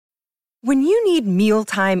When you need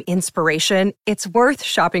mealtime inspiration, it's worth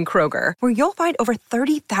shopping Kroger, where you'll find over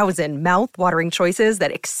 30,000 mouth-watering choices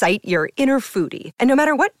that excite your inner foodie. And no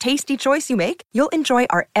matter what tasty choice you make, you'll enjoy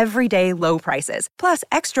our everyday low prices, plus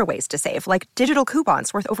extra ways to save, like digital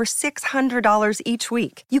coupons worth over $600 each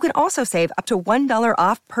week. You can also save up to $1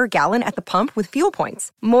 off per gallon at the pump with fuel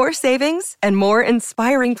points. More savings and more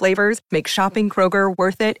inspiring flavors make shopping Kroger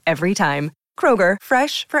worth it every time. Kroger,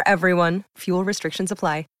 fresh for everyone. Fuel restrictions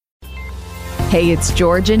apply. Hey, it's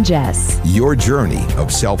George and Jess. Your journey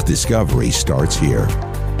of self-discovery starts here.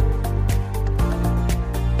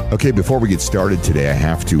 Okay, before we get started today, I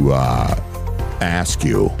have to ask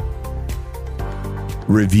you.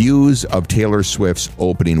 Reviews of Taylor Swift's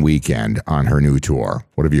opening weekend on her new tour.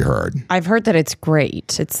 What have you heard? I've heard that it's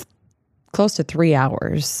great. It's close to 3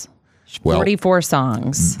 hours. 44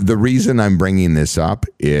 songs. The reason I'm bringing this up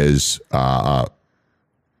is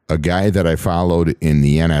a guy that I followed in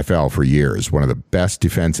the NFL for years, one of the best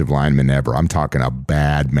defensive linemen ever. I'm talking a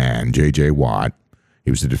bad man, J.J. Watt.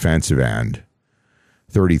 He was a defensive end,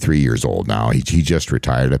 33 years old now. He just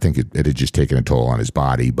retired. I think it had just taken a toll on his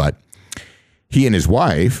body. But he and his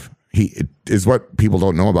wife, what people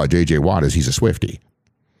don't know about J.J. Watt is he's a Swiftie.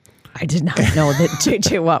 I did not know that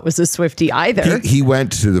J.J. Watt was a Swiftie either. He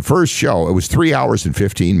went to the first show. It was 3 hours and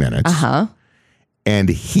 15 minutes. Uh-huh. And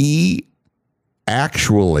he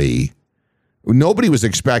actually, nobody was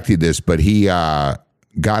expecting this, but he got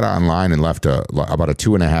online and left about a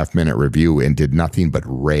 2.5 minute review and did nothing but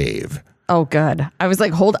rave. Oh, good. I was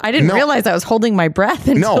like, I didn't realize I was holding my breath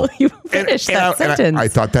until you finished that sentence. I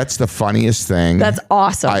thought that's the funniest thing. That's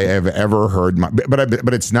awesome. I have ever heard.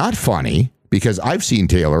 But it's not funny because I've seen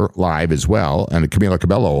Taylor live as well. And Camila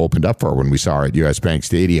Cabello opened up for her when we saw her at US Bank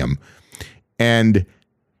Stadium. And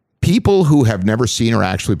people who have never seen her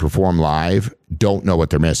actually perform live don't know what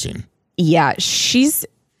they're missing. Yeah, she's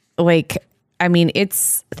like, I mean,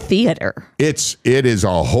 it's theater. It is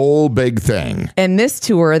a whole big thing. And this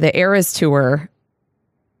tour, the Eras Tour,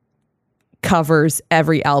 covers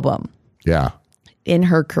every album. Yeah. In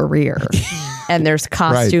her career. And there's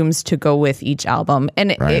costumes to go with each album.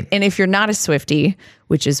 And and if you're not a Swiftie,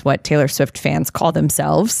 which is what Taylor Swift fans call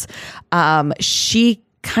themselves, she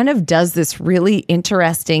kind of does this really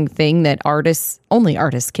interesting thing that only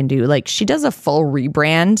artists can do. Like, she does a full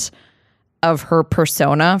rebrand of her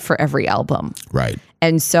persona for every album. Right.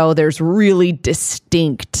 And so there's really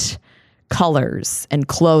distinct colors and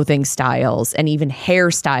clothing styles and even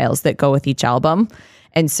hairstyles that go with each album.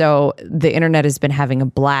 And so the internet has been having a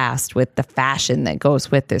blast with the fashion that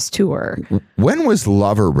goes with this tour. When was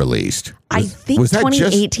Lover released? I think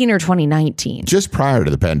 2018 or 2019. Just prior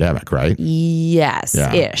to the pandemic, right? Yes,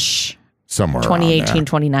 ish. Somewhere 2018,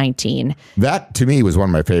 2019. That, to me, was one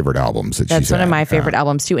of my favorite albums that That's one of my favorite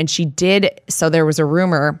albums, too. And she did, so there was a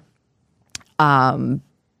rumor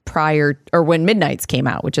prior, or when Midnights came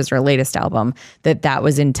out, which is her latest album, that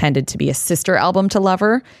was intended to be a sister album to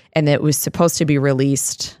Lover, and that it was supposed to be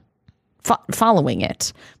released following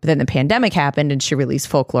it. But then the pandemic happened, and she released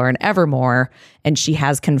Folklore and Evermore, and she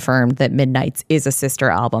has confirmed that Midnights is a sister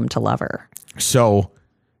album to Lover. So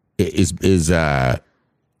is that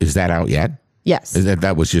out yet? Yes.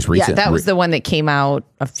 That was just recent? Yeah, that was the one that came out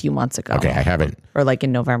a few months ago. Okay, I haven't. Or like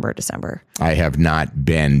in November, December. I have not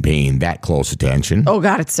been paying that close attention. Oh,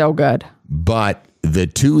 God, it's so good. But the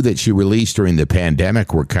two that she released during the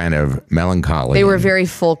pandemic were kind of melancholy. They were very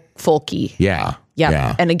folky. Yeah.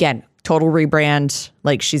 Yeah. And again, total rebrand.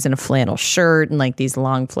 Like, she's in a flannel shirt and like these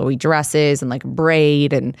long flowy dresses and like a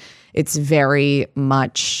braid. And it's very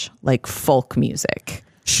much like folk music.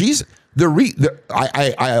 She's...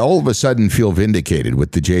 I all of a sudden feel vindicated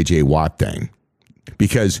with the J.J. Watt thing,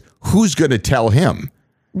 because who's going to tell him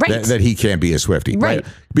that he can't be a Swiftie? Right.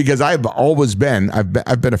 Because I've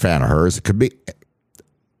been a fan of hers. It could be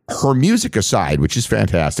her music aside, which is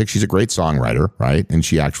fantastic. She's a great songwriter, right? And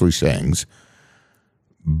she actually sings.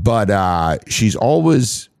 But she's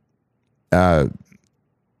always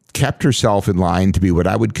kept herself in line to be what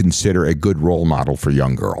I would consider a good role model for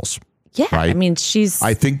young girls. Yeah, right? I mean,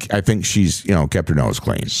 I think she's kept her nose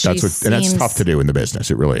clean. And that's tough to do in the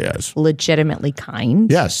business. It really is. Legitimately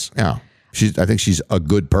kind. Yes, yeah. I think she's a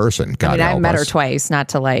good person. God I've met her twice, not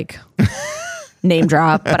to like name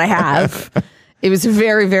drop, but I have. It was a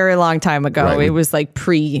very, very long time ago. Right. It was like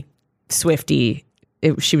pre-Swiftie.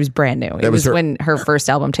 She was brand new. It was when her first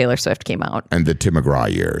album, Taylor Swift, came out. And the Tim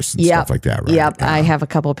McGraw years and stuff like that, right? Yep. Yeah. I have a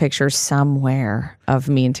couple pictures somewhere of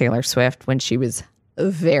me and Taylor Swift when she was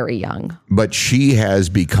very young. But she has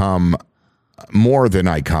become more than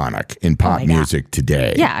iconic in pop music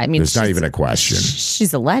today. Yeah, I mean, there's not even a question.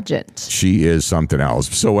 She's a legend. She is something else.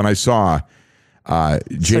 So when I saw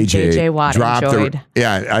JJ Watt dropped enjoyed.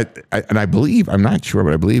 I believe, I'm not sure,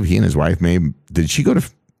 but I believe he and his wife did she go to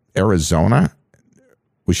Arizona?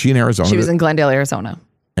 Was she in Arizona? She was in Glendale, Arizona.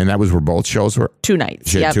 And that was where both shows were? 2 nights.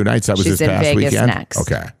 She had 2 nights? That was She's this past in Vegas weekend? next.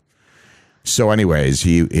 Okay. So anyways,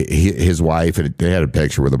 his wife, they had a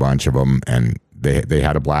picture with a bunch of them, and they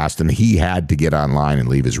had a blast, and he had to get online and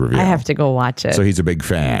leave his review. I have to go watch it. So he's a big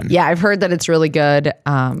fan. Yeah, I've heard that it's really good.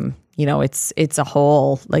 It's a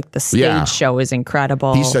whole, like, the stage show is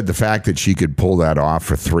incredible. He said the fact that she could pull that off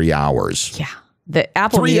for 3 hours. Yeah. The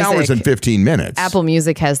Apple 3 Music, hours and 15 minutes. Apple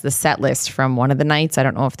Music has the set list from one of the nights. I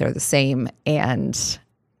don't know if they're the same, and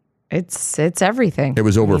it's everything. It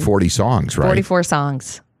was over 40 songs, right? 44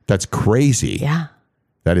 songs. That's crazy. Yeah.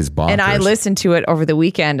 That is bonkers. And I listened to it over the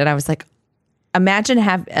weekend, and I was like, imagine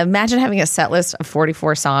having a set list of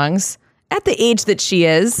 44 songs at the age that she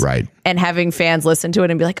is. Right. And having fans listen to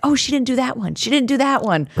it and be like, oh, she didn't do that one. She didn't do that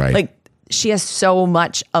one. Right. Like, she has so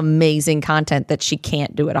much amazing content that she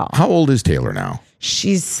can't do it all. How old is Taylor now?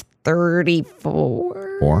 She's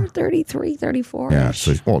 34, 33, 34. Yeah.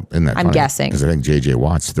 So, isn't that I'm funny? guessing. Because I think JJ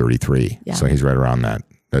Watt's 33. Yeah. So he's right around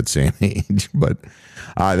that same age. But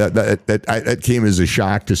that came as a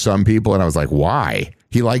shock to some people. And I was like, why?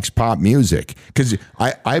 He likes pop music. Because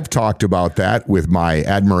I've talked about that with my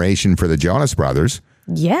admiration for the Jonas Brothers.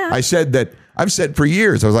 Yeah. I've said for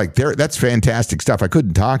years, I was like, that's fantastic stuff. I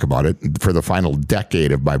couldn't talk about it for the final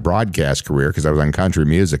decade of my broadcast career because I was on country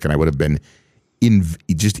music, and I would have been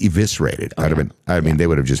just eviscerated. They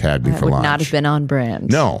would have just had me for lunch. Would not have been on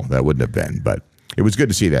brand. No, that wouldn't have been. But it was good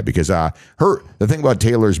to see that because the thing about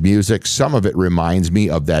Taylor's music, some of it reminds me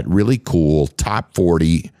of that really cool top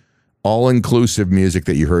 40 all-inclusive music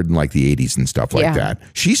that you heard in like the 80s and stuff like that.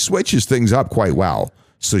 She switches things up quite well.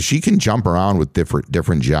 So she can jump around with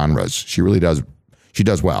different genres. She really does. She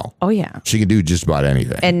does well. Oh, yeah. She can do just about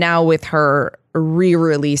anything. And now with her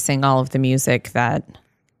re-releasing all of the music that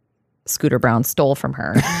Scooter Braun stole from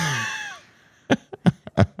her,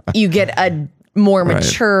 you get a more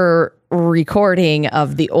mature recording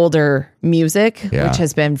of the older music, which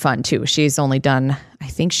has been fun too. She's only done, I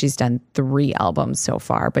think she's done 3 albums so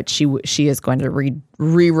far, but she is going to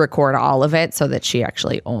re-record all of it so that she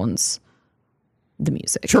actually owns the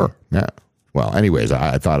music. Sure. Yeah. Well, anyways,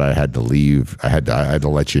 I thought I had to leave. I had to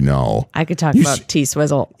let you know. I could talk about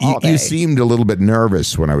T-Swizzle all day. You seemed a little bit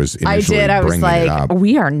nervous when I was initially bringing it up. I was like,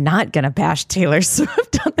 we are not going to bash Taylor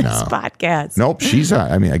Swift on this podcast. Nope. She's,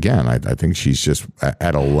 again, I think she's just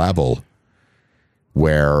at a level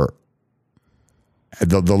where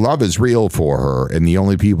the love is real for her, and the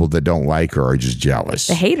only people that don't like her are just jealous.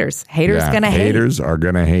 The haters. Haters going to hate. Haters are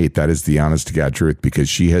going to hate. That is the honest to God truth, because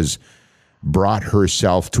she has brought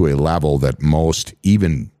herself to a level that most,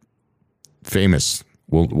 even famous,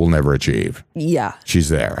 will never achieve. Yeah. She's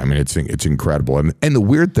there. I mean, it's incredible. And the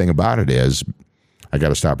weird thing about it is, I got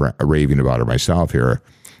to stop raving about her myself here,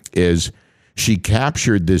 is she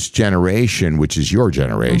captured this generation, which is your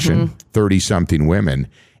generation, 30-something women,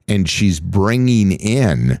 and she's bringing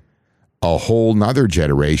in a whole nother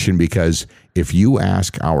generation, because if you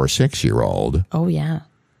ask our 6-year-old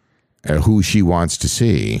who she wants to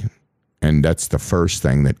see, and that's the first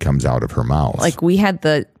thing that comes out of her mouth. Like, we had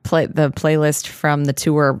the playlist from the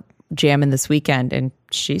tour jamming this weekend, and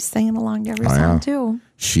she's singing along to every song too.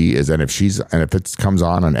 She is, and if it comes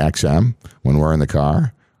on XM when we're in the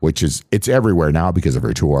car, it's everywhere now because of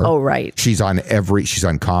her tour. Oh, right. She's on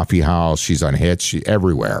Coffee House, she's on Hits, she's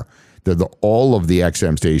everywhere. All of the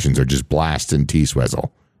XM stations are just blasting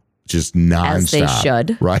T-Swizzle, just nonstop. As they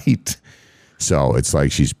should. Right? So it's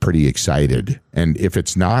like she's pretty excited. And if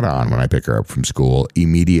it's not on when I pick her up from school,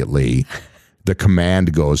 immediately the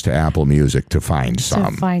command goes to Apple Music to find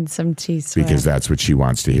some. To find some T-Swift. Because that's what she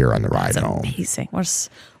wants to hear on the ride home. Amazing.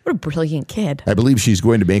 What a brilliant kid. I believe she's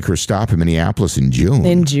going to make her stop in Minneapolis in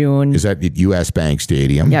June. Is that at U.S. Bank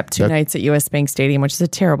Stadium? Yep, 2 nights at U.S. Bank Stadium, which is a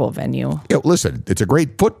terrible venue. Yeah, listen, it's a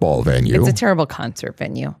great football venue. It's a terrible concert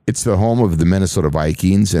venue. It's the home of the Minnesota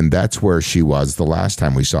Vikings, and that's where she was the last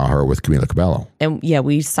time we saw her with Camila Cabello. And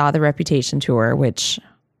we saw the Reputation tour, which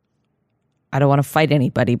I don't want to fight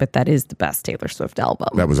anybody, but that is the best Taylor Swift album.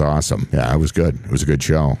 That was awesome. Yeah, it was good. It was a good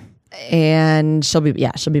show. And she'll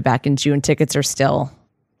be back in June. Tickets are still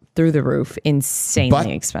through the roof,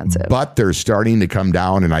 insanely expensive. But they're starting to come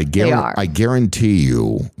down, and I guarantee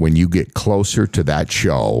you, when you get closer to that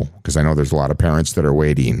show, because I know there's a lot of parents that are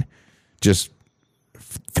waiting, just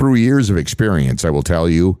through years of experience, I will tell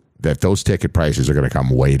you that those ticket prices are going to come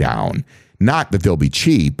way down. Not that they'll be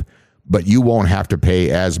cheap, but you won't have to pay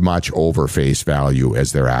as much over face value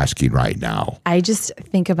as they're asking right now. I just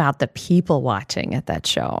think about the people watching at that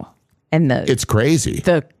show, and it's crazy.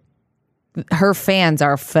 her fans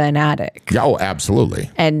are fanatic. Oh, absolutely.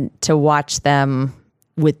 And to watch them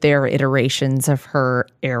with their iterations of her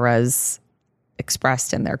eras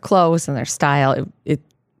expressed in their clothes and their style,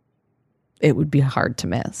 it would be hard to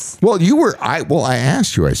miss. Well, I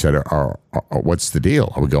asked you, I said, what's the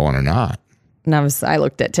deal? Are we going or not? And I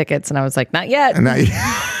looked at tickets and I was like, not yet.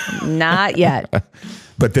 Not yet.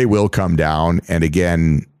 But they will come down. And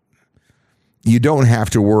again, you don't have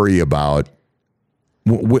to worry about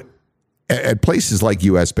at places like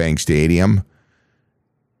US Bank Stadium,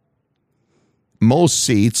 most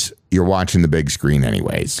seats you're watching the big screen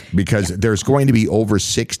anyways, because there's going to be over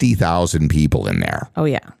 60,000 people in there. Oh,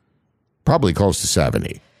 yeah. Probably close to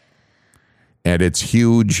 70. And it's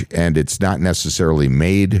huge, and it's not necessarily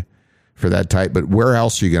made for that type, but where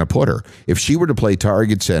else are you going to put her? If she were to play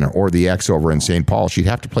Target Center or the X over in St. Paul, she'd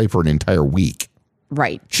have to play for an entire week.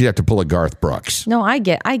 Right. She'd have to pull a Garth Brooks. No, I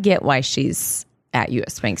get why she's at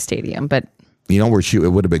US Bank Stadium, but you know where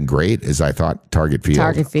it would have been great is, I thought, Target Field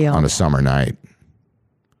on a summer night.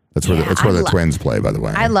 That's where the Twins play, by the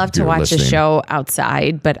way. I love to watch a show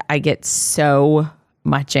outside, but I get so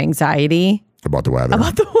much anxiety about the weather.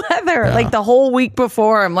 Yeah. Like the whole week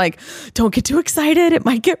before, I'm like, don't get too excited. It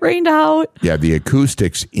might get rained out. Yeah, the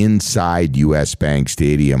acoustics inside US Bank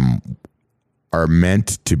Stadium are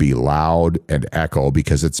meant to be loud and echo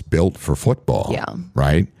because it's built for football. Yeah.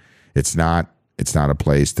 Right? It's not a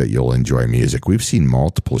place that you'll enjoy music. We've seen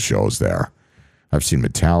multiple shows there. I've seen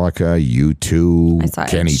Metallica, U2,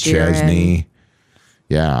 Kenny Chesney.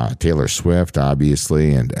 Yeah, Taylor Swift,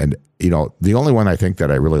 obviously. And you know, the only one I think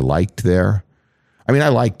that I really liked there, I mean, I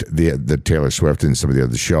liked the Taylor Swift and some of the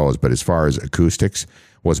other shows, but as far as acoustics,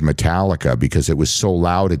 was Metallica, because it was so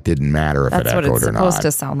loud it didn't matter if it echoed or not. That's what it's supposed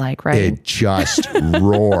to sound like, right? It just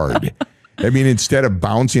roared. I mean, instead of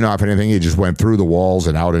bouncing off anything, it just went through the walls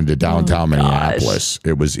and out into downtown Minneapolis.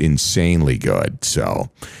 It was insanely good.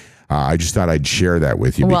 So I just thought I'd share that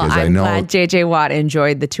with you, because I know glad JJ Watt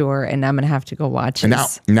enjoyed the tour, and I'm going to have to go watch it.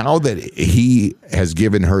 Now that he has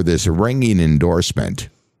given her this ringing endorsement,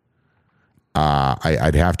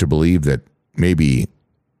 I'd have to believe that maybe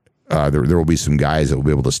there will be some guys that will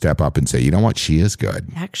be able to step up and say, you know what, she is good.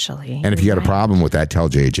 Actually. And if you got a problem with that, tell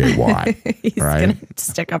JJ Watt. He's going to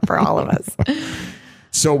stick up for all of us.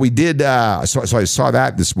 So we did. So I saw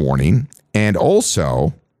that this morning. And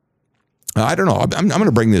also, I don't know, I'm going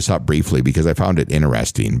to bring this up briefly because I found it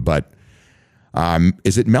interesting. But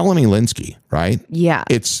is it Melanie Lynskey, right? Yeah.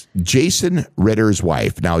 It's Jason Ritter's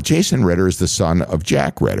wife. Now, Jason Ritter is the son of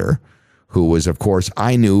Jack Ritter, who was, of course,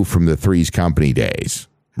 I knew from the Three's Company days.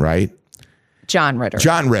 Right? John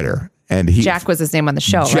Ritter. And Jack was his name on the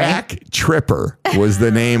show, Jack Tripper was the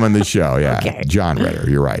name on the show. Yeah. Okay. John Ritter.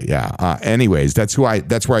 You're right. Yeah. Anyways, that's where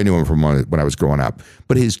I knew him from when I was growing up.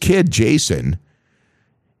 But his kid, Jason,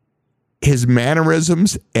 his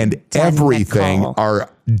mannerisms and everything are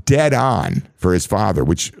dead on for his father,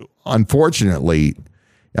 which unfortunately,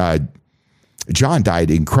 John died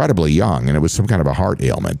incredibly young, and it was some kind of a heart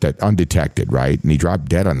ailment that undetected, right? And he dropped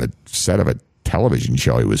dead on the set of a television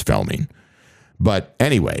show he was filming. But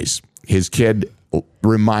anyways, his kid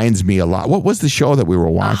reminds me a lot. What was the show that we were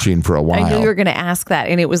watching for a while? I knew you were going to ask that.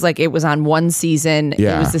 And it was on one season.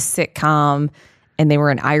 Yeah. It was a sitcom, and they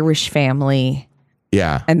were an Irish family.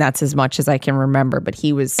 Yeah. And that's as much as I can remember. But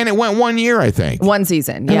he was... And it went 1 year, I think. One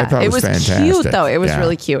season, yeah. It was fantastic. Cute, though. It was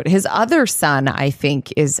really cute. His other son, I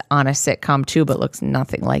think, is on a sitcom, too, but looks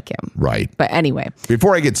nothing like him. Right. But anyway.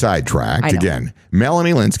 Before I get sidetracked, again,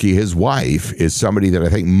 Melanie Lynskey, his wife, is somebody that I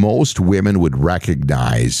think most women would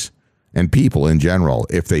recognize, and people in general,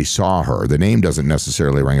 if they saw her. The name doesn't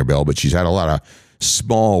necessarily ring a bell, but she's had a lot of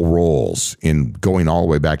small roles in going all the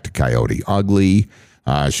way back to Coyote Ugly.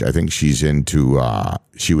 I think she's into,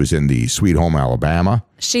 she was in the Sweet Home Alabama.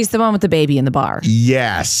 She's the one with the baby in the bar.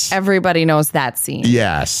 Yes. Everybody knows that scene.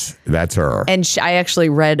 Yes, that's her. And I actually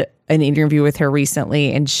read an interview with her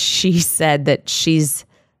recently, and she said that she's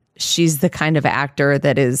the kind of actor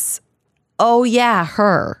that is, oh yeah,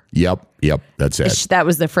 her. Yep, that's it. That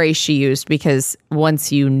was the phrase she used, because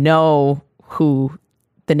once you know who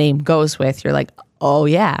the name goes with, you're like, oh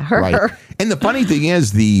yeah, her. Right. And the funny thing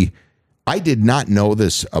is, I did not know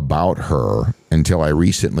this about her until I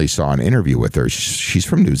recently saw an interview with her. She's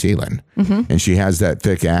from New Zealand, and she has that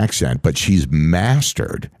thick accent, but she's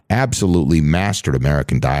absolutely mastered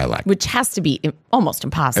American dialect. Which has to be almost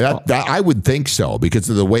impossible. I would think so, because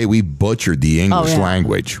of the way we butchered the English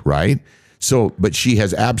language, right? So, but she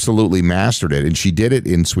has absolutely mastered it, and she did it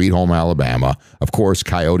in Sweet Home Alabama, of course,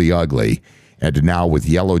 Coyote Ugly, and now with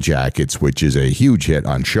Yellow Jackets, which is a huge hit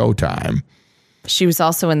on Showtime. She was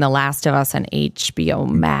also in The Last of Us on HBO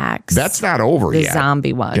Max. That's not over yet. The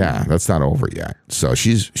zombie one. Yeah, that's not over yet. So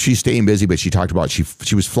she's staying busy, but she talked about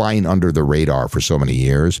she was flying under the radar for so many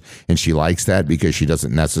years, and she likes that because she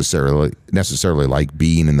doesn't necessarily like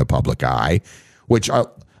being in the public eye, which,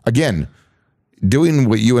 again, doing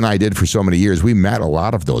what you and I did for so many years, we met a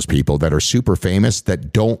lot of those people that are super famous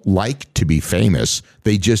that don't like to be famous.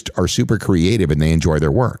 They just are super creative and they enjoy their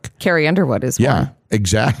work. Carrie Underwood is Yeah, one.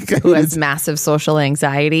 exactly. Who has massive social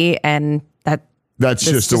anxiety, and that's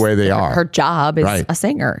just the way they are. Her job is a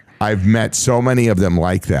singer. I've met so many of them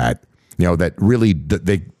like that, that really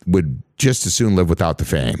they would just as soon live without the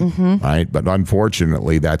fame, right? But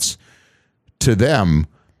unfortunately, that's, to them,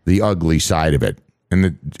 the ugly side of it.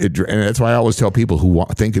 And that's why I always tell people who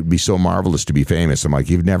think it'd be so marvelous to be famous. I'm like,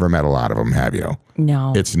 you've never met a lot of them, have you?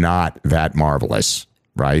 No. It's not that marvelous,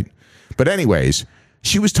 right? But anyways,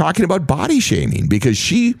 she was talking about body shaming because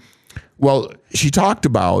she talked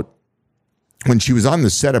about when she was on the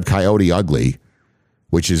set of Coyote Ugly,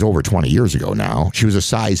 which is over 20 years ago now, she was a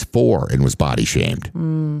size 4 and was body shamed.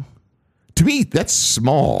 To me, that's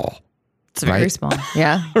small. It's very small.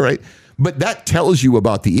 Yeah. Right. But that tells you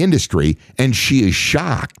about the industry, and she is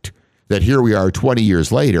shocked that here we are 20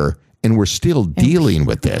 years later, and we're still dealing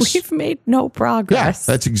with this. We've made no progress.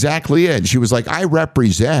 Yeah, that's exactly it. She was like, I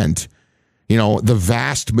represent, the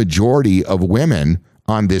vast majority of women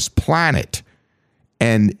on this planet.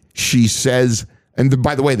 And she says, and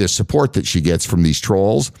by the way, the support that she gets from these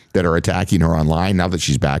trolls that are attacking her online now that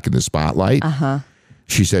she's back in the spotlight,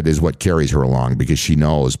 she said is what carries her along because she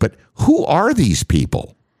knows. But who are these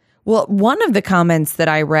people? Well, one of the comments that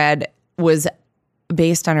I read was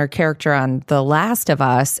based on her character on The Last of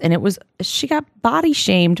Us, and it was she got body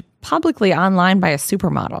shamed publicly online by a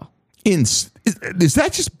supermodel. Is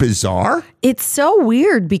that just bizarre? It's so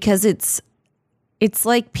weird because it's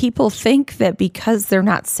like people think that because they're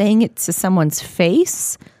not saying it to someone's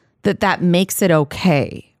face, that makes it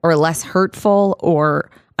okay or less hurtful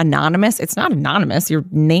or anonymous. It's not anonymous. Your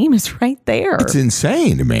name is right there. It's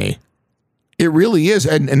insane to me. It really is.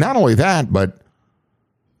 And not only that, but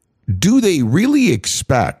do they really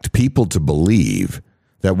expect people to believe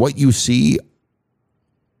that what you see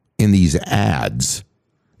in these ads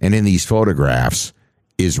and in these photographs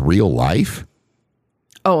is real life?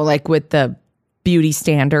 Oh, like with the beauty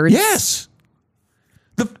standards? Yes.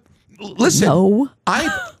 Listen, no.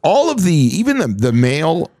 Even the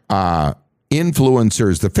male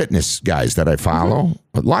influencers, the fitness guys that I follow,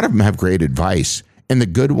 a lot of them have great advice. And the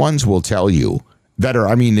good ones will tell you that are,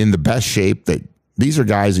 in the best shape, that these are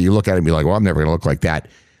guys that you look at and be like, well, I'm never going to look like that.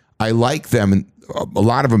 I like them, a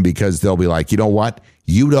lot of them, because they'll be like, you know what?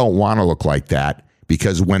 You don't want to look like that,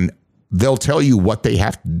 because when they'll tell you what they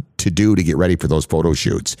have to do to get ready for those photo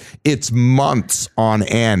shoots, it's months on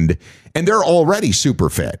end, and they're already super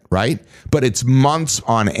fit, right? But it's months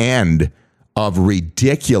on end of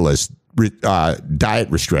ridiculous diet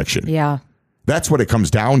restriction. Yeah. That's what it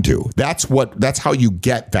comes down to. That's how you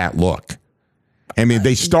get that look.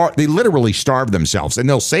 They literally starve themselves, and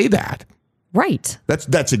they'll say that. Right.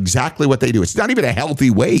 That's exactly what they do. It's not even a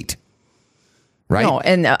healthy weight. Right? No,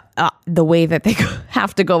 and the way that they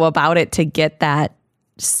have to go about it to get that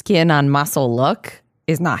skin on muscle look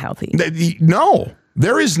is not healthy. No.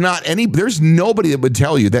 There's nobody that would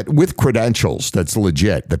tell you that with credentials that's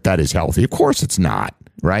legit that is healthy. Of course it's not,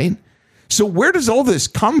 right? So where does all this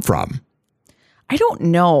come from? I don't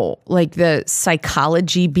know, like the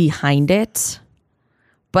psychology behind it,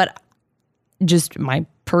 but just my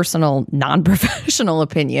personal non-professional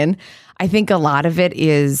opinion, I think a lot of it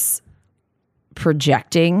is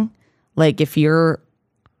projecting. Like if you're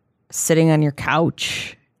sitting on your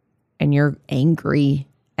couch and you're angry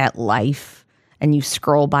at life and you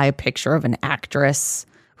scroll by a picture of an actress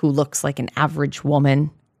who looks like an average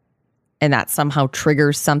woman and that somehow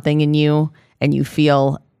triggers something in you and you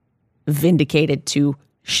feel vindicated to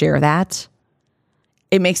share that,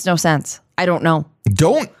 it makes no sense. I don't know.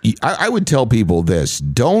 I would tell people this: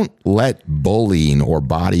 don't let bullying or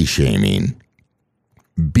body shaming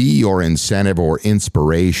be your incentive or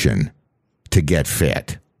inspiration to get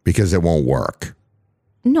fit, because it won't work.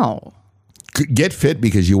 No. Get fit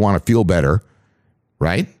because you want to feel better,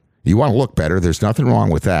 right? You want to look better. There's nothing wrong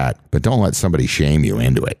with that, but don't let somebody shame you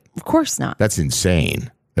into it. Of course not. That's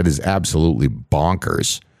insane. That is absolutely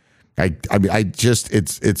bonkers.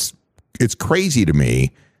 It's crazy to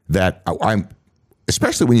me that I'm,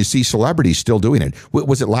 especially when you see celebrities still doing it.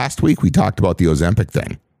 Was it last week we talked about the Ozempic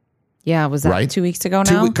thing? Yeah, was that right? 2 weeks ago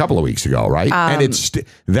now? A couple of weeks ago, right? And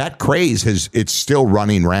that craze it's still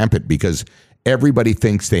running rampant because everybody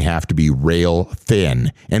thinks they have to be rail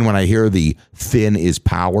thin. And when I hear the thin is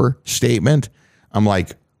power statement, I'm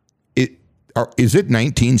like, is it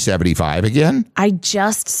 1975 again? I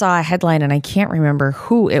just saw a headline and I can't remember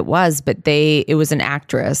who it was, but it was an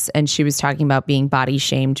actress and she was talking about being body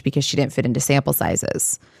shamed because she didn't fit into sample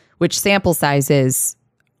sizes, which sample sizes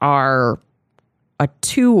are a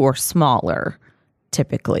 2 or smaller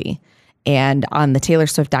typically. And on the Taylor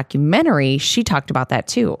Swift documentary, she talked about that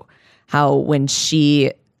too. How when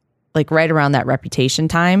she, like right around that Reputation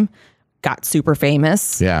time, got super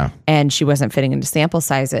famous. Yeah. And she wasn't fitting into sample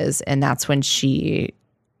sizes. And that's when she's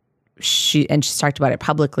talked about it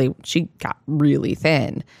publicly. She got really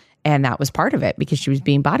thin. And that was part of it because she was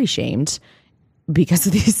being body shamed because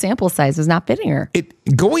of these sample sizes not fitting her.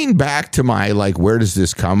 Going back to my, like, where does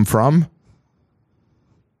this come from?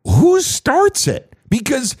 Who starts it?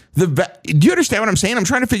 Because do you understand what I'm saying? I'm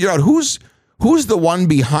trying to figure out who's the one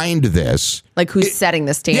behind this? Like who's setting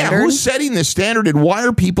the standard? Yeah, who's setting the standard and why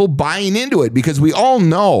are people buying into it? Because we all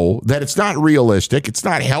know that it's not realistic. It's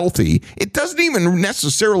not healthy. It doesn't even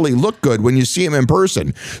necessarily look good when you see them in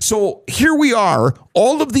person. So here we are.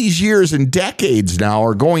 All of these years and decades now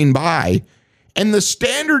are going by and the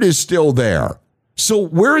standard is still there. So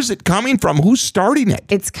where is it coming from? Who's starting it?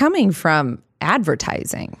 It's coming from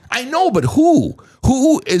advertising. I know, but who?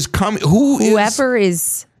 Who is coming? Whoever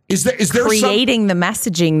is Is there creating the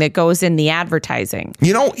messaging that goes in the advertising?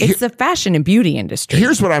 You know, it's the fashion and beauty industry.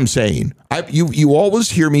 Here's what I'm saying. You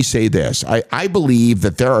always hear me say this. I believe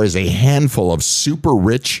that there is a handful of super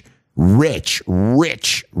rich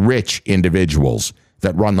individuals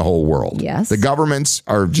that run the whole world. Yes. The governments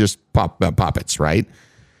are just puppets, right?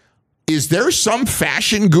 Is there some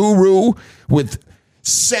fashion guru with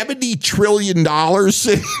 $70 trillion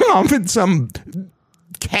sitting off in some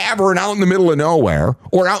cavern out in the middle of nowhere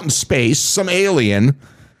or out in space, some alien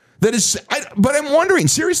that is, but I'm wondering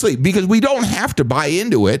seriously, because we don't have to buy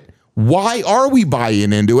into it. Why are we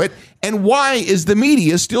buying into it? And why is the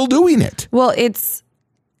media still doing it? Well,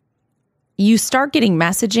 you start getting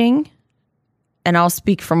messaging, and I'll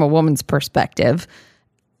speak from a woman's perspective.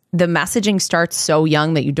 The messaging starts so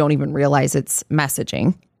young that you don't even realize it's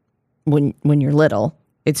messaging when you're little.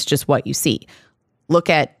 It's just what you see. Look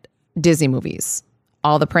at Disney movies.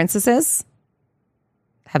 All the princesses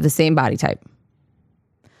have the same body type.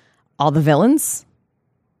 All the villains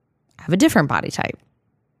have a different body type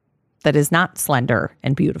that is not slender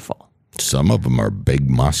and beautiful. Some of them are big,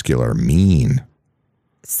 muscular, mean.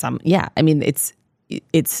 Yeah. I mean,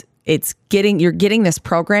 you're getting this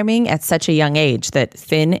programming at such a young age that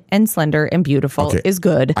thin and slender and beautiful is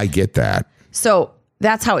good. I get that. So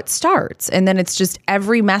that's how it starts. And then it's just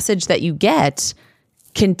every message that you get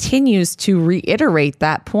continues to reiterate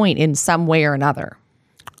that point in some way or another.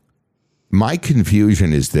 My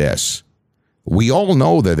confusion is this. We all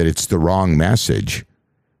know that it's the wrong message.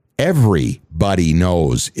 Everybody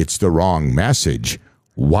knows it's the wrong message.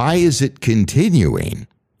 Why is it continuing?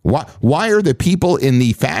 Why are the people in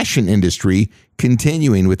the fashion industry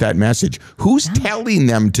continuing with that message? Who's telling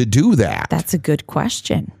them to do that? That's a good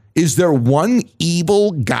question. Is there one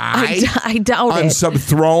evil guy I doubt on it. some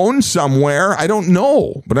throne somewhere? I don't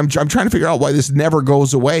know, but I'm trying to figure out why this never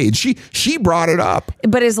goes away. And she brought it up.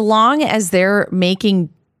 But as long as they're making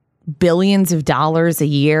billions of dollars a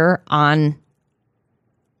year on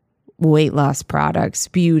weight loss products,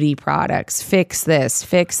 beauty products, fix this,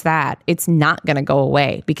 fix that, it's not going to go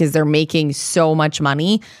away because they're making so much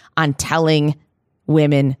money on telling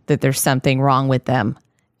women that there's something wrong with them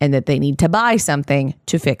and that they need to buy something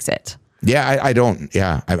to fix it. Yeah,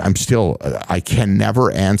 I'm still, I can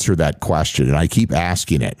never answer that question. And I keep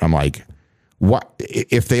asking it. I'm like, what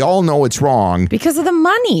if they all know it's wrong? Because of the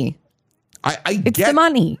money. It's the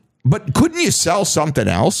money. But couldn't you sell something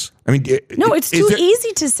else? I mean, no, it's too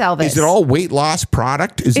easy to sell this. Is it all weight loss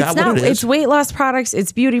product? Is that what it is? It's weight loss products.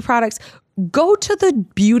 It's beauty products. Go to the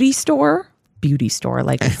beauty store,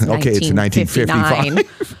 like it's okay, it's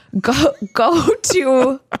 1955. Go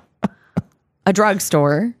to a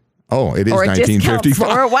drugstore. Oh, it is or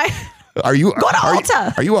 1955. What? Are you go to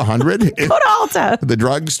Ulta? Are you 100? Go to Ulta, the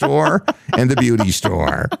drugstore and the beauty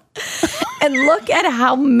store, and look at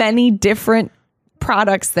how many different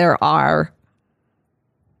products there are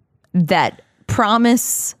that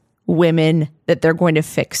promise women that they're going to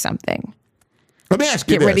fix something. Let me ask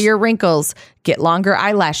you Get rid of your wrinkles, get longer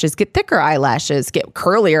eyelashes, get thicker eyelashes, get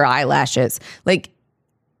curlier eyelashes. Like,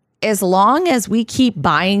 as long as we keep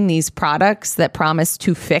buying these products that promise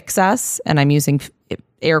to fix us, and I'm using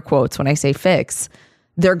air quotes when I say fix,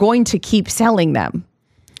 they're going to keep selling them.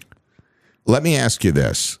 Let me ask you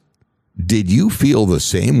this. Did you feel the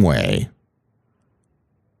same way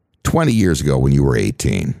 20 years ago when you were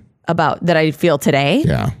 18? About that I feel today?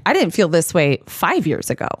 Yeah. I didn't feel this way 5 years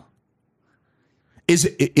ago.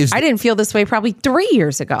 I didn't feel this way probably 3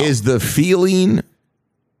 years ago. Is the feeling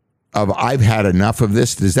of I've had enough of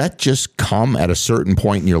this, does that just come at a certain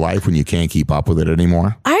point in your life when you can't keep up with it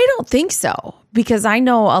anymore? I don't think so, because I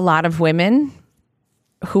know a lot of women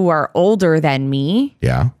who are older than me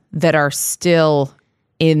that are still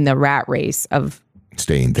in the rat race of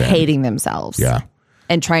staying thin, hating themselves. Yeah.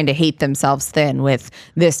 And trying to hate themselves thin with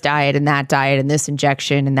this diet and this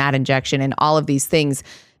injection and that injection and all of these things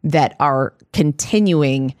that are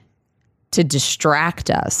continuing to distract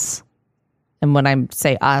us. And when I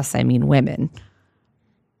say us, I mean women.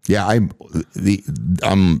 Yeah, I'm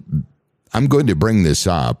going to bring this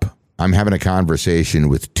up. I'm having a conversation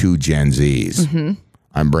with two Gen Zs. Mm-hmm.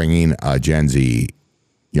 I'm bringing a Gen Z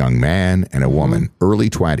young man and a woman, early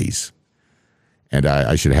 20s. And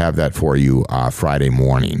I should have that for you Friday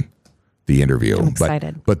morning, the interview. I'm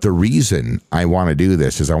excited. But the reason I want to do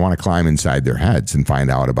this is I want to climb inside their heads and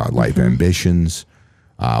find out about life ambitions,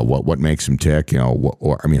 what makes them tick,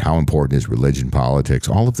 how important is religion, politics,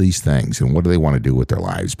 all of these things, and what do they want to do with their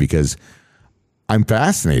lives? Because I'm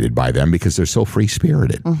fascinated by them because they're so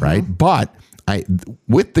free-spirited, right? But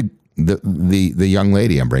with the young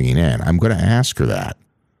lady I'm bringing in, I'm going to ask her that.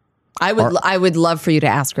 I would love for you to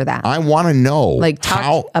ask her that. I want to know, like,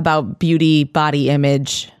 talk about beauty, body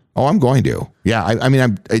image. Oh, I'm going to. Yeah,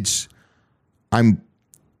 I'm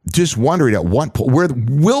just wondering at what point, where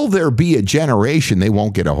will there be a generation they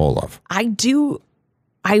won't get a hold of?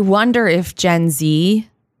 I wonder if Gen Z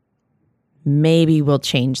maybe will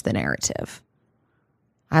change the narrative.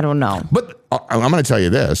 I don't know. But I'm going to tell you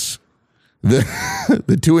this: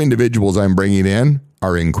 the two individuals I'm bringing in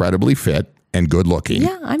are incredibly fit and good looking.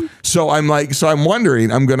 Yeah, I'm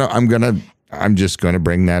wondering, I'm just going to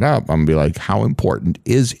bring that up. I'm going to be like, how important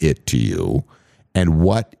is it to you, and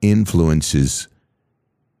what influences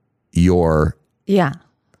your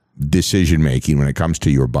decision making when it comes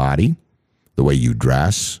to your body, the way you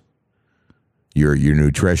dress, your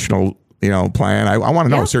nutritional, plan. I want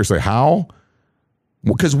to know seriously how,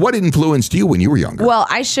 because what influenced you when you were younger? Well,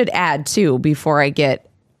 I should add too, before I get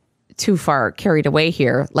too far carried away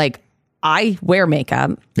here, like, I wear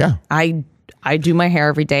makeup. Yeah. I do my hair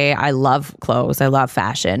every day. I love clothes. I love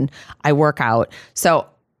fashion. I work out. So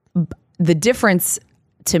the difference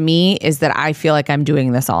to me is that I feel like I'm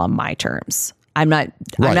doing this all on my terms. I'm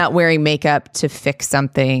not wearing makeup to fix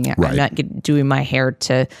something. Right. I'm not doing my hair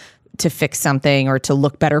to fix something or to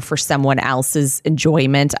look better for someone else's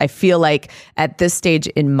enjoyment. I feel like at this stage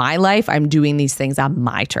in my life, I'm doing these things on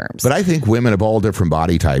my terms. But I think women of all different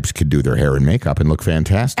body types could do their hair and makeup and look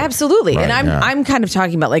fantastic. Absolutely. Right, and I'm kind of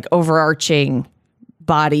talking about like overarching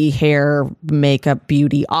body, hair, makeup,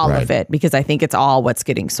 beauty, all of it, because I think it's all what's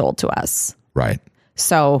getting sold to us. Right.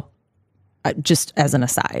 So just as an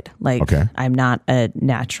aside, like, I'm not a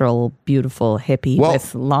natural, beautiful hippie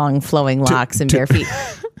with long flowing locks and bare feet.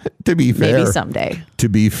 To be fair, maybe someday. To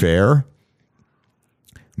be fair,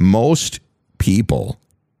 most people,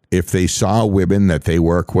 if they saw women that they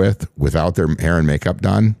work with without their hair and makeup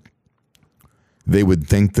done, they would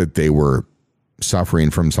think that they were suffering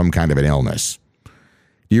from some kind of an illness.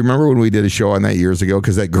 Do you remember when we did a show on that years ago?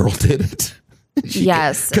 Because that girl did it.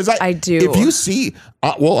 Yes, because I do. If you see,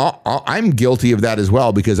 I'm guilty of that as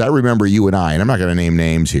well, because I remember you and I'm not going to name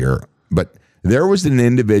names here, but there was an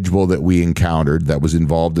individual that we encountered that was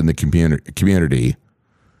involved in the community,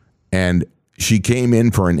 and she came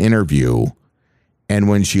in for an interview, and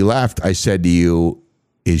when she left, I said to you,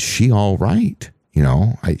 "Is she all right?"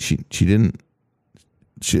 She didn't.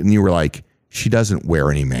 And you were like, "She doesn't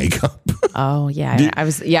wear any makeup." Oh yeah, I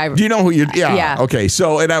was. Yeah. Do you know who you? Yeah. Okay.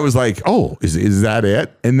 So, and I was like, "Oh, is that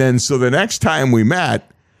it?" And then, so the next time we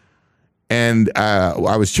met, and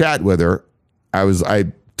I was chatting with her, I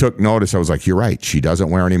took notice. I was like, "You're right. She doesn't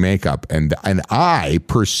wear any makeup," and I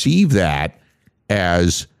perceive that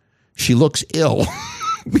as she looks ill.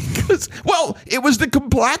 Because, it was the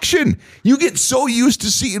complexion. You get so used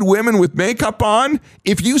to seeing women with makeup on.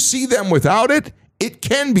 If you see them without it, it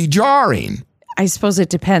can be jarring. I suppose it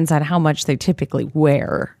depends on how much they typically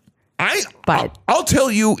wear. I'll tell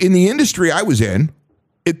you, in the industry I was in,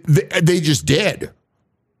 they just did.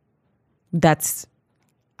 That's,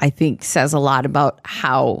 I think, says a lot about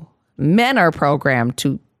how men are programmed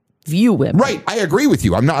to view women. Right. I agree with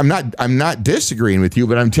you. I'm not disagreeing with you,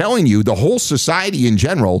 but I'm telling you, the whole society in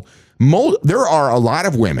general, there are a lot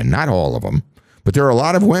of women, not all of them, but there are a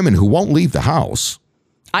lot of women who won't leave the house.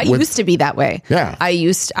 I used to be that way. Yeah.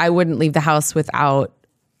 I wouldn't leave the house without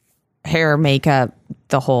hair, makeup,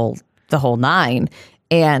 the whole nine.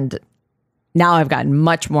 And now I've gotten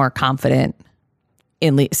much more confident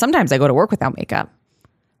in sometimes I go to work without makeup.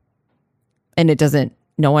 And it doesn't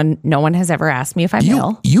No one has ever asked me if I'm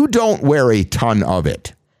ill. You don't wear a ton of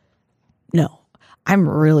it. No. I'm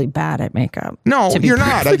really bad at makeup. No, you're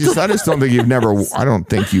not. I just don't think you've never. I don't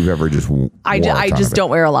think you've ever just. I just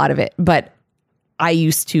don't wear a lot of it, but I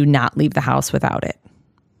used to not leave the house without it.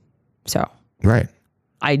 So right,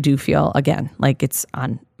 I do feel again like it's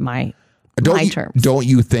on my terms. Don't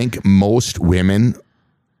you think most women,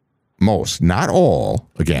 not all,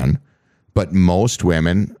 again, but most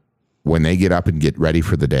women, when they get up and get ready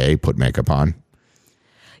for the day, put makeup on?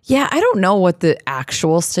 Yeah, I don't know what the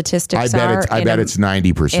actual statistics are. I bet it's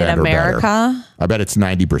 90% in America. Or better. I bet it's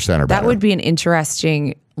 90% or better. That would be an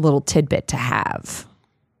interesting little tidbit to have.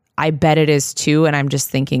 I bet it is too, and I'm just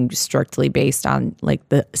thinking strictly based on like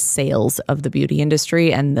the sales of the beauty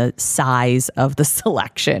industry and the size of the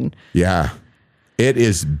selection. Yeah. It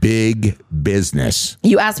is big business.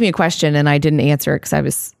 You asked me a question and I didn't answer it because I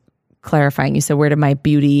was clarifying. You said, where did my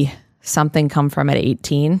beauty something come from at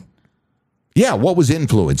 18? Yeah, what was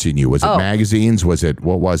influencing you? Was it magazines? What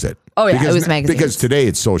was it? Oh, yeah, it was magazines. Because today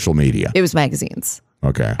it's social media. It was magazines.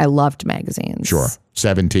 Okay. I loved magazines. Sure.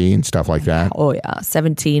 17, stuff like that. Oh, yeah.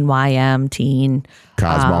 17, YM, Teen.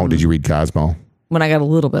 Cosmo. Did you read Cosmo? When I got a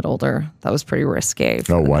little bit older, that was pretty risque.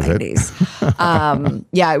 Oh, was 90s. it?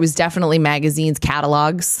 Yeah, it was definitely magazines,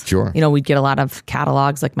 catalogs. Sure. You know, we'd get a lot of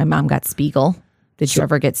catalogs. Like my mom got Spiegel. Did you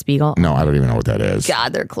ever get Spiegel? No, I don't even know what that is.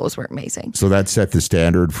 God, their clothes were amazing. So that set the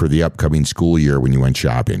standard for the upcoming school year when you went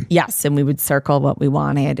shopping. Yes, and we would circle what we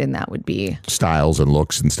wanted, and that would be styles and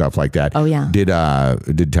looks and stuff like that. Oh, yeah. Did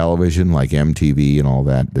television, like MTV and all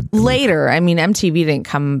that? Later. I mean, MTV didn't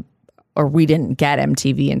come, or we didn't get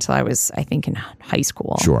MTV until I was, I think, in high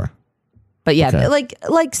school. Sure. But yeah, okay.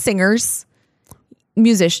 like singers,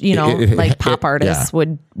 musicians, you know, like pop artists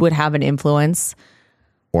would have an influence.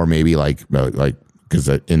 Or maybe like because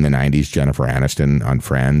in the 90s, Jennifer Aniston on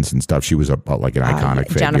Friends and stuff, she was like an iconic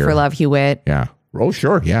figure. Jennifer Love Hewitt. Yeah. Oh,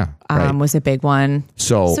 sure. Yeah. Right. Was a big one.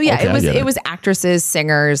 So yeah, okay, it was actresses,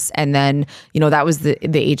 singers, and then, you know, that was the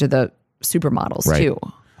age of the supermodels too.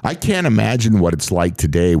 I can't imagine what it's like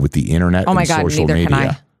today with the internet and social media. Can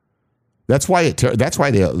I. That's why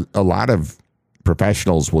a lot of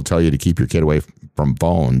professionals will tell you to keep your kid away from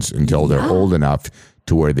phones until they're old enough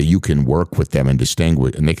to where you can work with them and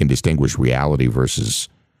they can distinguish reality versus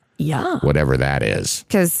whatever that is.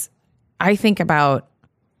 Because I think about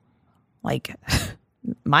like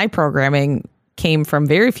my programming came from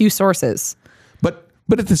very few sources. But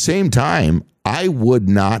at the same time, I would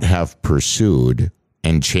not have pursued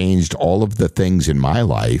and changed all of the things in my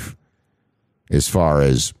life as far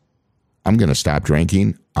as I'm going to stop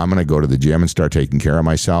drinking. I'm going to go to the gym and start taking care of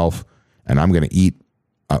myself, and I'm going to eat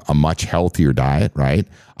a much healthier diet, right?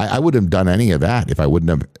 I wouldn't have done any of that if I wouldn't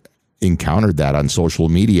have encountered that on social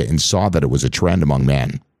media and saw that it was a trend among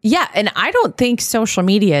men. Yeah, and I don't think social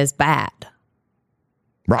media is bad.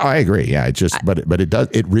 I agree. Yeah, it just but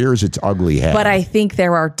it rears its ugly head. But I think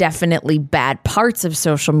there are definitely bad parts of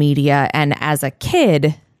social media, and as a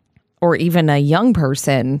kid or even a young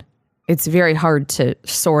person, it's very hard to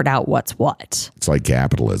sort out what's what. It's like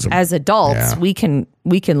capitalism. As adults, we can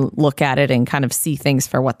look at it and kind of see things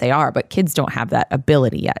for what they are, but kids don't have that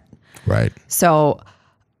ability yet. Right. So,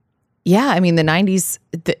 yeah, I mean, the 90s,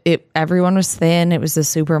 everyone was thin. It was the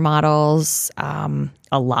supermodels.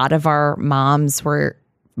 A lot of our moms were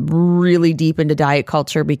really deep into diet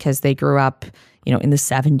culture because they grew up, you know, in the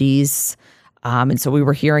 70s. And so we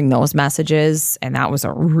were hearing those messages, and that was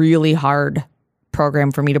a really hard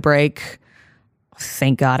program for me to break.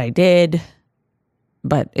 Thank God I did.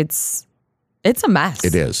 But it's a mess.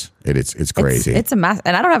 It is. It's crazy. It's a mess.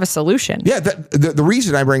 And I don't have a solution. Yeah. The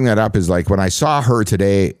reason I bring that up is like when I saw her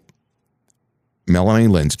today, Melanie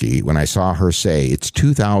Lynskey, when I saw her say it's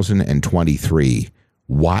 2023,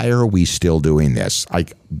 why are we still doing this?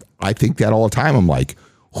 I think that all the time. I'm like,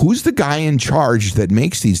 who's the guy in charge that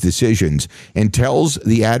makes these decisions and tells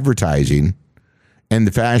the advertising and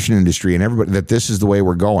the fashion industry and everybody that this is the way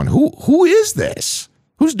we're going? Who is this?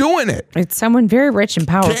 Who's doing it? It's someone very rich and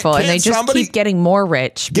powerful, and they just keep getting more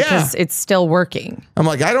rich because it's still working. I'm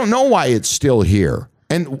like, I don't know why it's still here.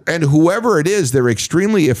 And whoever it is, they're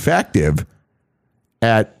extremely effective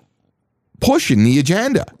at pushing the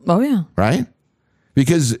agenda. Oh, yeah. Right?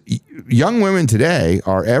 Because young women today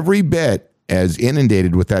are every bit as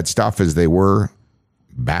inundated with that stuff as they were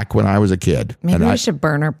back when I was a kid. Maybe we should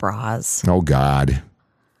burn our bras. Oh, God.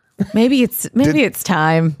 Maybe it's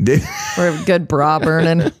time for a good bra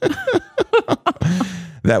burning.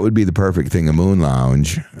 That would be the perfect thing, a moon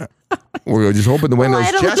lounge. We're just open the windows.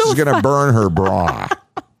 Jess is going to burn her bra.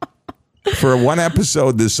 For one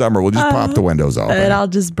episode this summer, we'll just pop the windows open. And I'll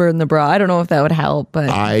just burn the bra. I don't know if that would help, but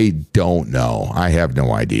I don't know. I have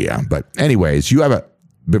no idea. But anyways,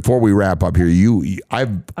 before we wrap up here, are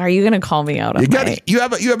you going to call me out on you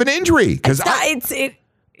have an injury? Because I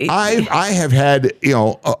have had,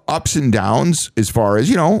 ups and downs as far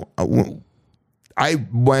as, I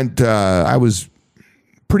was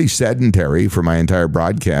pretty sedentary for my entire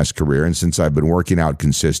broadcast career. And since I've been working out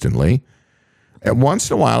consistently, and once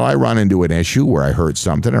in a while I run into an issue where I hurt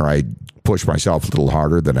something or I push myself a little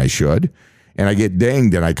harder than I should. And I get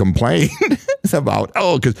dinged and I complain about,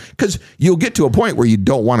 because you'll get to a point where you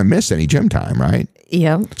don't want to miss any gym time, right?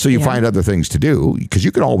 Yeah. So you find other things to do because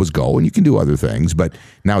you can always go and you can do other things. But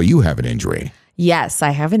now you have an injury. Yes, I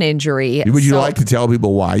have an injury. Would you like to tell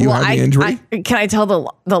people why you have the injury? Can I tell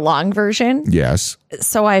the long version? Yes.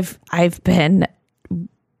 So I've been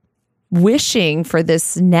wishing for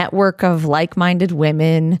this network of like-minded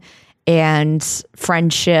women and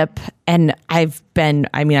friendship. And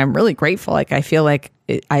I'm really grateful. Like, I feel like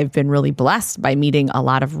I've been really blessed by meeting a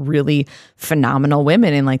lot of really phenomenal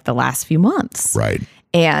women in like the last few months. Right.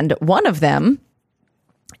 And one of them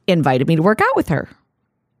invited me to work out with her.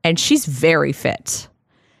 And she's very fit.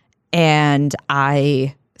 And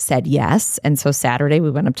I said yes. And so Saturday we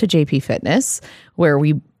went up to JP Fitness where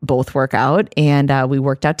we both work out, and we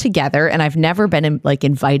worked out together. And I've never been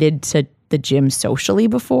invited to the gym socially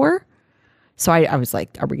before. So I was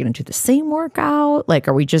like, are we going to do the same workout? Like,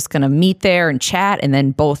 are we just going to meet there and chat and then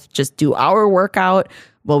both just do our workout?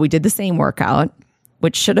 Well, we did the same workout,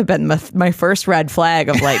 which should have been my first red flag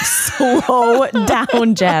of like, slow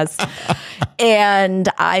down, Jess. And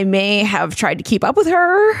I may have tried to keep up with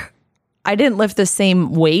her. I didn't lift the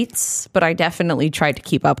same weights, but I definitely tried to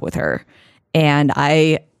keep up with her. And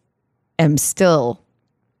I am still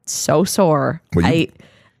so sore. Well,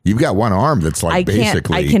 you've got one arm that's like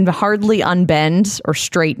I can hardly unbend or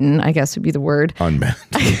straighten, I guess would be the word.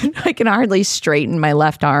 Unbend. I can hardly straighten my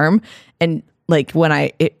left arm. And like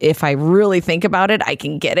if I really think about it, I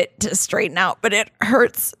can get it to straighten out, but it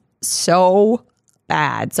hurts so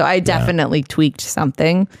bad. So I definitely tweaked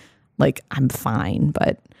something. Like, I'm fine,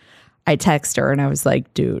 but I text her and I was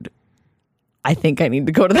like, dude, I think I need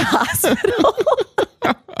to go to the hospital.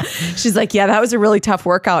 She's like, yeah, that was a really tough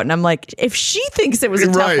workout. And I'm like, if she thinks it was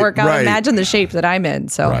a tough workout, imagine the shape that I'm in.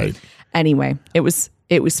 So anyway, it was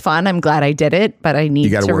fun. I'm glad I did it, but I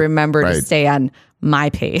need to remember to stay on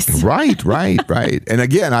my pace. Right. And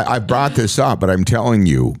again, I brought this up, but I'm telling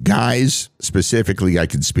you, guys, specifically, I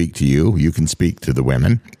can speak to you. You can speak to the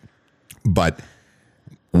women. But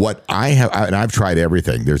what I have, and I've tried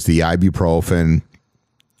everything. There's the ibuprofen,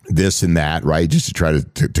 this and that, right? Just to try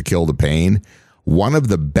to kill the pain. One of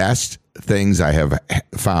the best things I have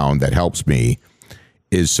found that helps me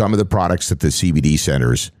is some of the products that the CBD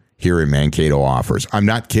centers here in Mankato offers. I'm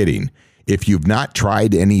not kidding. If you've not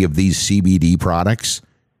tried any of these CBD products,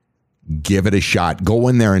 give it a shot. Go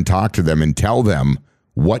in there and talk to them and tell them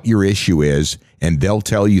what your issue is, and they'll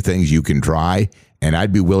tell you things you can try. And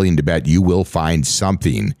I'd be willing to bet you will find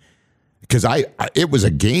something, because it was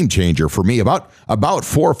a game changer for me. About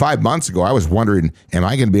 4 or 5 months ago, I was wondering, am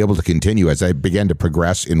I going to be able to continue as I began to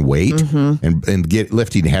progress in weight and get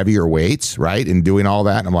lifting heavier weights, right? And doing all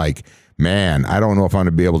that. And I'm like, man, I don't know if I'm going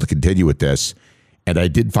to be able to continue with this. And I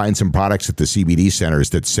did find some products at the CBD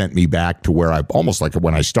centers that sent me back to where I almost like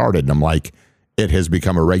when I started. And I'm like, it has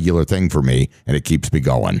become a regular thing for me, and it keeps me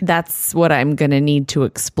going. That's what I'm going to need to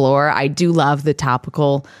explore. I do love the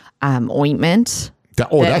topical ointment.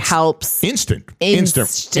 That helps instantly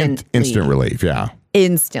relief. Yeah.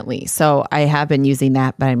 Instantly. So I have been using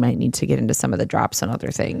that, but I might need to get into some of the drops and other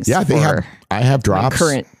things. Yeah, I have drops.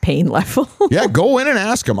 Current pain level. Yeah, go in and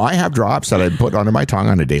ask them. I have drops that I put under my tongue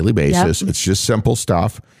on a daily basis. Yep. It's just simple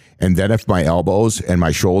stuff. And then if my elbows and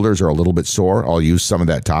my shoulders are a little bit sore, I'll use some of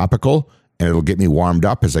that topical, and it'll get me warmed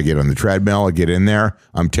up as I get on the treadmill. I get in there.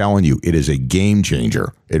 I'm telling you, it is a game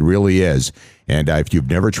changer. It really is. And if you've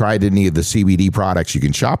never tried any of the CBD products, you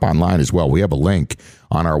can shop online as well. We have a link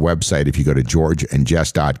on our website if you go to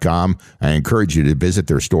georgeandjess.com. I encourage you to visit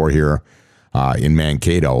their store here in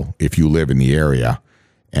Mankato if you live in the area,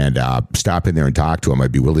 and stop in there and talk to them.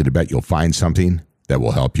 I'd be willing to bet you'll find something that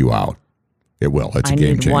will help you out. It will. It's a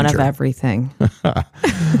game changer. One of everything.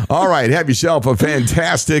 All right. Have yourself a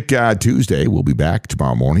fantastic Tuesday. We'll be back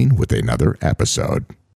tomorrow morning with another episode.